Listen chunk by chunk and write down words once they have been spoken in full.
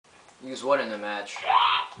Use what in the match?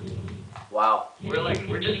 Wow.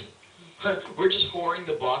 We're just whoring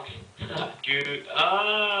the box. Dude,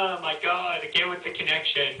 oh my god, again with the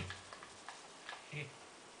connection.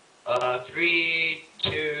 3,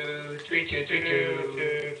 2, 3, 2, 3,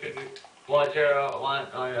 2, 1, 0, 1,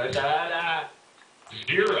 0.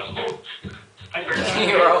 I forgot.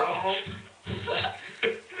 Zero.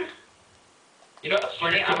 You know what's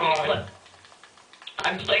funny?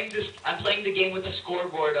 I'm playing the game with the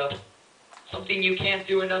scoreboard up. Something you can't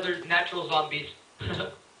do in other natural zombies.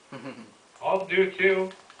 I'll do too.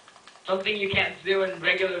 Something you can't do in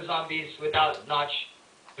regular zombies without notch.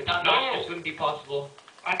 Without notch, this wouldn't be possible.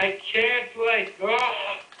 I can't like. Oh.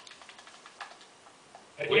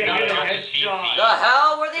 I can't Without get a notch, headshot. The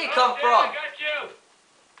hell? Where'd they come I from? got you.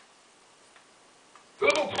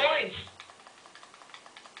 Ooh, points!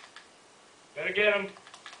 Better get him.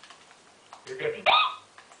 You're good.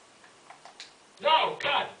 No,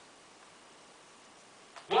 God!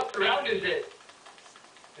 What round is it?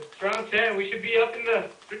 It's round 10. We should be up in the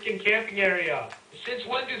freaking camping area. Since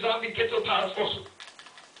when do zombies get so powerful?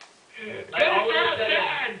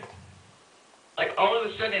 Like all of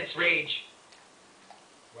a sudden it's rage.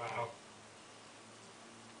 Wow.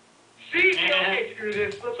 See? Okay, screw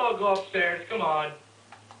this. Let's all go upstairs. Come on.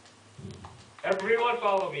 Everyone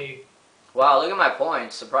follow me. Wow, look at my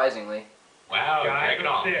points, surprisingly. Wow, Guys, dragging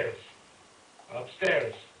off. upstairs.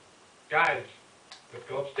 Upstairs. Guys, let's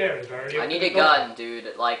go upstairs. I need a gun,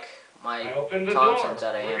 dude, like I my opened the Thompson's door.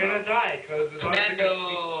 out of We're ammo. gonna die because the zombies are gonna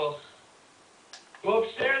Commando! Go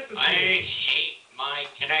upstairs with I me. hate my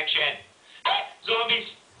connection. Zombies!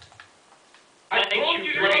 I told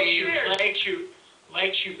you to go upstairs.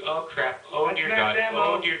 Leg shoot. Oh crap. Oh That's dear max God. ammo.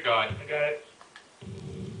 Oh dear God. I got it.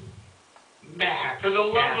 Max. For the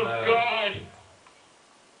love ammo. of God.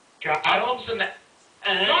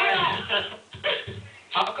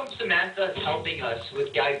 How come Samantha is helping us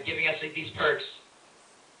with giving us like these perks?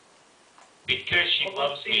 Because she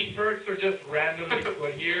loves These me. perks are just randomly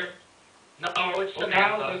put here. No, it's Well,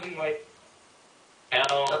 Kyle Samantha. doesn't like.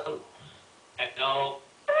 Hell. No.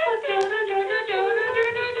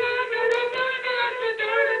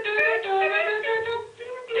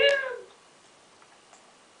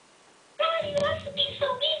 Why do you have to be so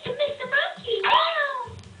mean to Mr. Monkey?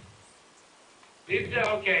 Ow! Lisa,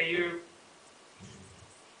 okay, you.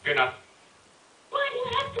 Good enough. Why do you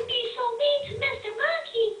have to be so mean to Mr.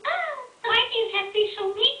 Monkey? Oh, why do you have to be so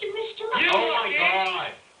mean to Mr. Monkey? You Oh my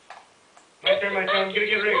God. My turn. I'm gonna get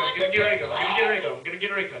a ray gun. I'm gonna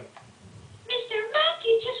get a ray gun. Mr.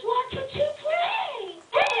 Monkey just wanted to play.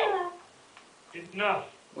 Oh, Enough.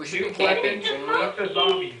 We should You be camping fucking soon. Look the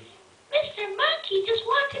zombies. Mr. Monkey just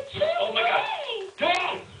wanted to Oh my God. play.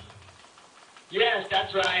 Go! Yes,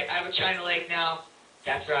 that's right. I have a China Lake now.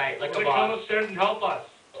 That's right, like a Come boss. upstairs and help us.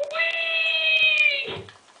 Whee!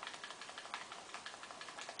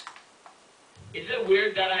 Is it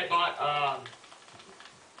weird that I bought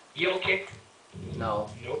Yo Kick? No.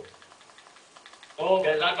 Nope. Oh,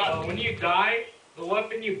 Because I bought when you die, the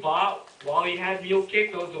weapon you bought while you had mule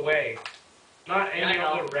kick goes away. Not any Yeah, I know.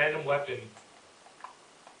 other random weapon.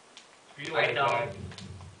 I know.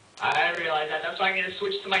 I realize that. That's why I'm gonna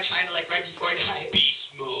switch to my China Lake right before I die.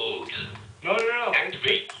 Beast mode. No.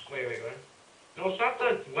 Activate. Wait. No, it's not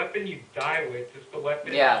the weapon you die with. It's the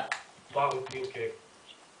weapon Yeah. you bought with mule kick.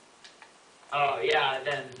 Oh yeah,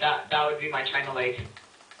 then that would be my China Lake.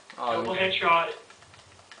 Oh, Double headshot.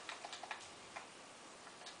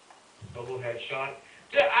 Double headshot.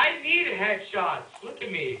 Dude, I need headshots. Look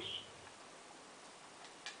at me.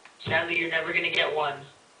 Sadly, you're never gonna get one.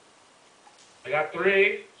 I got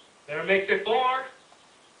 3. That makes it 4.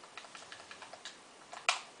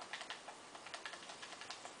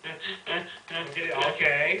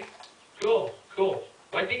 Okay. Cool.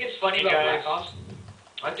 What I think is funny Hey, about guys. Black Ops,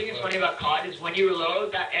 what I think is funny about COD is when you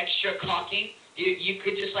reload that extra cocking, you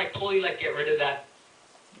could just like totally like get rid of that.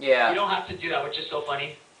 You yeah. don't have to do that, which is so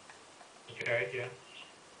funny. Okay, yeah.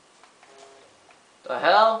 The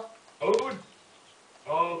hell?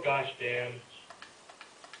 Oh gosh damn.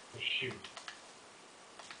 Oh, shoot.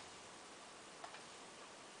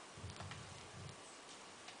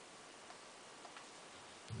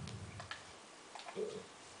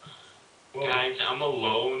 Whoa. Guys, I'm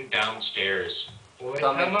alone downstairs. Boy,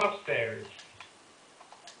 Coming. come upstairs.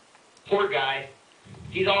 Poor guy.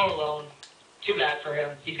 He's all alone. Too bad for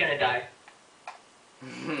him. He's gonna die.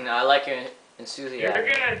 I like your You're enthusiasm.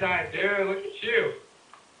 gonna die, dude. Look at you.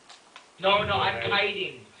 No, I'm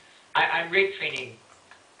kiting. I'm raid training.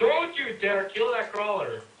 Don't you dare kill that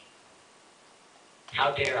crawler.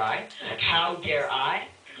 How dare I? How dare I?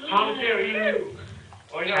 How dare you?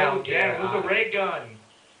 Oh, no, How damn, dare it was I? a ray gun.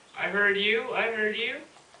 I heard you. I heard you.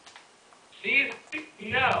 See?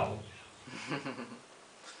 No. Oh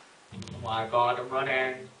my god, I'm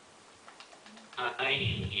running.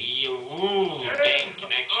 Ooh, dang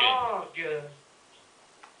connection. Og.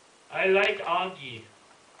 I like Augie.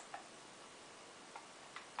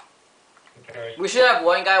 Okay. We should have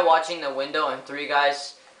one guy watching the window and three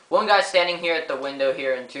guys. One guy standing here at the window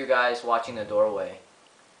here and two guys watching the doorway.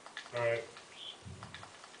 Alright.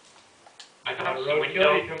 I got the Roadkill,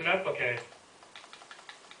 window. you coming up? Okay.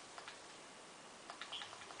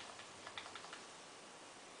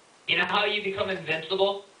 You know how you become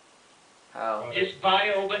invincible? How? Just buy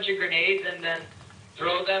a whole bunch of grenades and then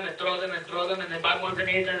throw them and throw them and throw them and then buy more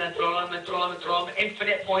grenades and then throw them and throw them and throw them.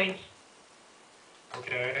 Infinite points.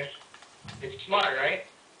 Okay. It's smart, right?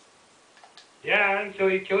 Yeah, until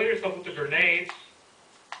you kill yourself with the grenades.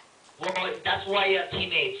 Well, that's why you have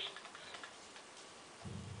teammates.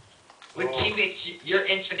 With Oh. teammates, you're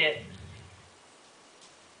infinite.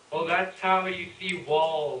 Well, that's how you see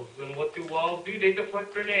walls. And what do walls do? They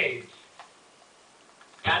deflect grenades.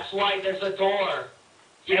 That's why there's a door.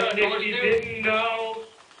 You know And what doors if you do? didn't know,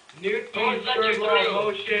 Newton's Doors let third you law of through.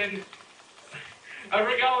 motion. I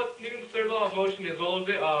forgot what Newton's third law of motion is. What was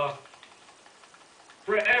it?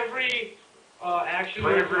 For every action, For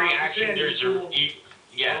there's an every opposite action, and there's equal-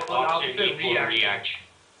 yeah, Oh, opposite and opposite equal reaction. reaction.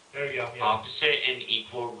 There we go. Yeah. Opposite and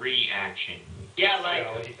equal reaction. Yeah, like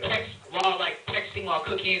Yeah, what he said. texting while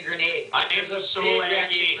cooking a grenade. I am There's a so big laggy.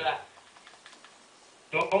 reaction for that.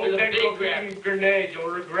 Don't There's a text big or grab. grenade. You'll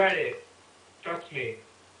regret it. Trust me.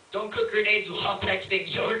 Don't cook grenades while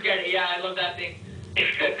texting. You'll regret it. Yeah, I love that thing.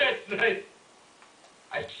 That's nice.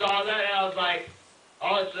 I saw that and I was like,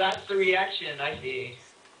 oh, so that's the reaction. I see.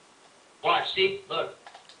 Watch, see? Look.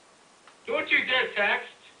 Don't you dare text.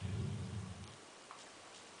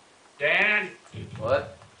 Dan.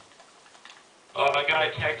 What? Oh, I got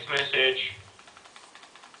a text message.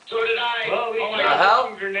 So did I. Well, we oh my the got god. hell?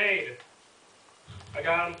 some grenade. I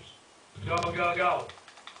got him. Go, go, go.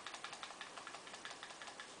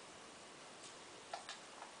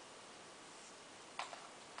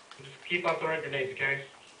 Just keep on throwing grenades, okay?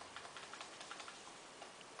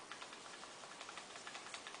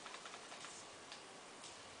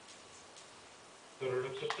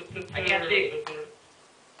 I can't see.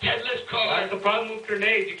 Headless car. That's the problem with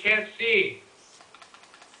grenades. You can't see.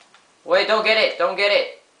 Wait, don't get it. Don't get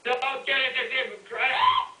it. Don't get it.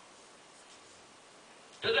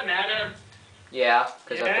 Doesn't matter. Yeah,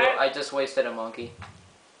 because Yeah? I just wasted a monkey.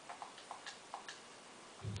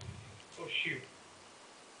 Oh, shoot.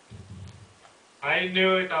 I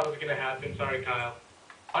knew it. That was going to happen. Sorry, Kyle.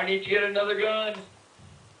 I need to get another gun.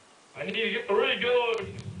 I need to get the really good.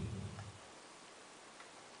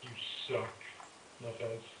 You suck. No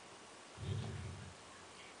offense.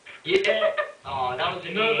 Yeah. Oh, that was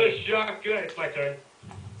Another me. shotgun. It's my turn.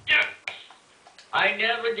 I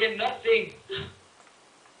never get nothing.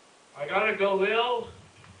 I gotta go, Lil.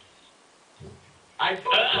 I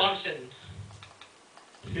bought Thompson.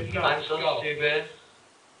 If not, I'm so go. stupid.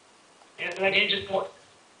 And I need to just point.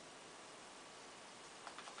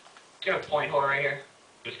 Get a point hole right here.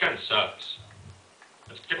 This gun sucks.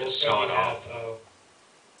 Let's get the Well, sawed off.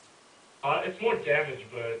 It's more damage,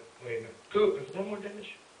 but wait, no. Who? Is there more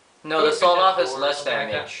damage? No, the Who sawed did off that is door or less something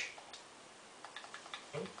like that? damage.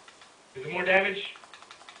 Is it more damage?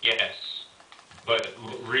 Yes, but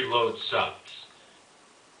reload sucks.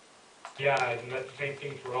 Yeah, isn't that the same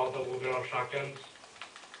thing for all double barrel shotguns?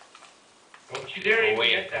 Don't you dare even wait.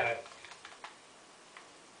 get that.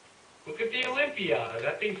 Look at the Olympia.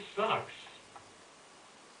 That thing sucks.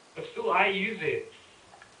 But still, I use it.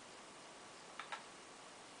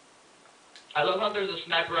 I love how there's a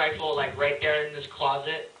sniper rifle like right there in this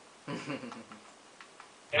closet. I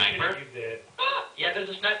Sniper? should use it. Ah, yeah, there's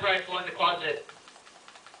a sniper rifle in the closet.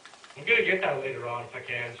 I'm gonna get that later on if I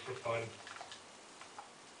can, just for fun.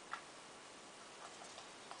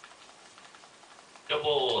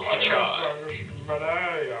 Double headshot.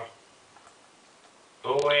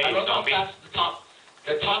 Go away, I love how zombie. fast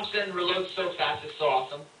the Thompson reloads so fast. It's so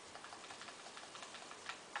awesome.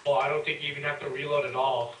 Well, I don't think you even have to reload at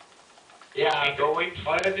all. Yeah. Hey, go away.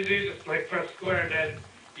 All you have to do is just like press square and then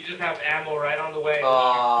you just have ammo right on the way.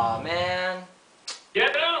 Aw, man.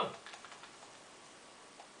 Get him!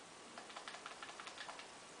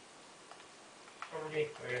 Cover me.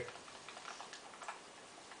 Okay.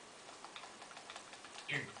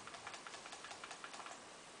 Dude.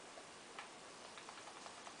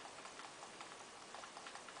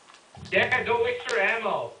 Yeah, don't waste your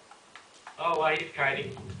ammo. Oh, wow, he's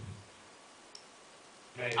kiting.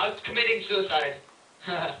 Nice. I was committing suicide.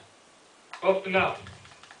 Close enough.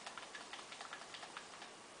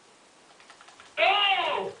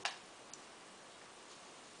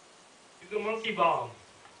 monkey bomb.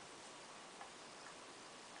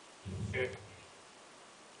 Okay.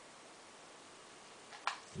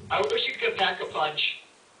 I wish you could pack a punch.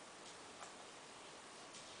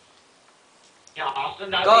 Yeah,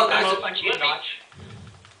 Austin, that'd Go, be there's nice a- to punch you a notch.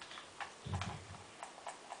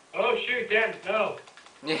 Oh shoot, Dan, no.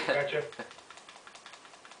 Yeah. Gotcha.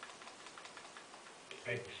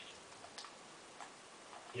 Thanks.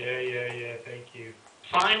 Yeah, thank you.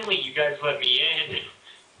 Finally, you guys let me in.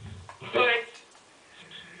 What?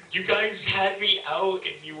 You guys had me out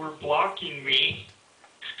and you were blocking me.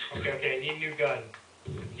 Okay, I need a new gun.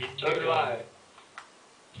 Need a So new do gun. I.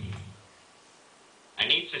 I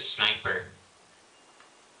need a sniper.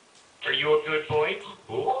 Are you a good boy?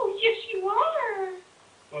 Oh, yes, you are.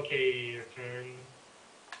 Okay, your turn.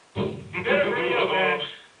 Hurry up, man.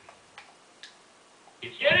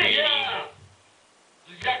 It's Get it, really- yeah!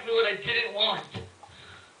 That's exactly what I didn't want.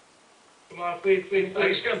 Come on, please. I'm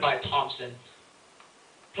just gonna buy Thompson.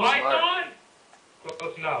 Python?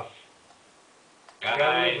 Close enough. Gotta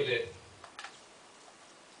live with Guys, it.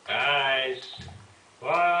 guys,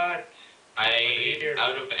 What? I'm Here.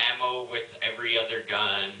 out of ammo with every other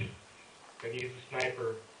gun. Gonna use the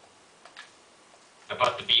sniper. I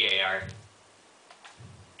bought the BAR.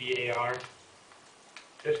 BAR.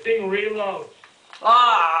 This thing reloads.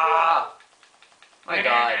 Ah! My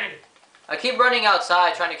God. I keep running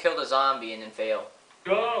outside trying to kill the zombie and then fail.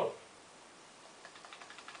 Go.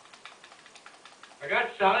 I got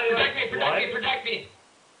Sally. Protect me.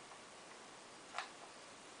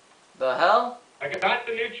 The hell? I got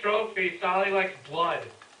the new trophy. Sally likes blood.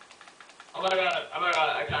 Oh my god,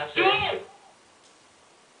 I can't see. Dude!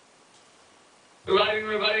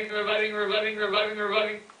 Reviving.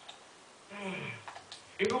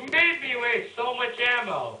 You made me waste so much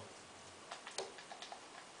ammo.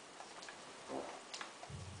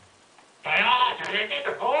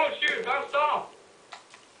 Oh shoot, bounced off.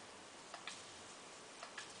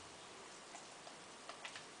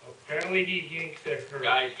 Apparently he yanks at her.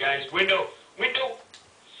 Guys, window!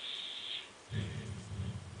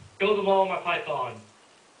 Killed them all in my python.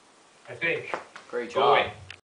 I think. Great Go job. away.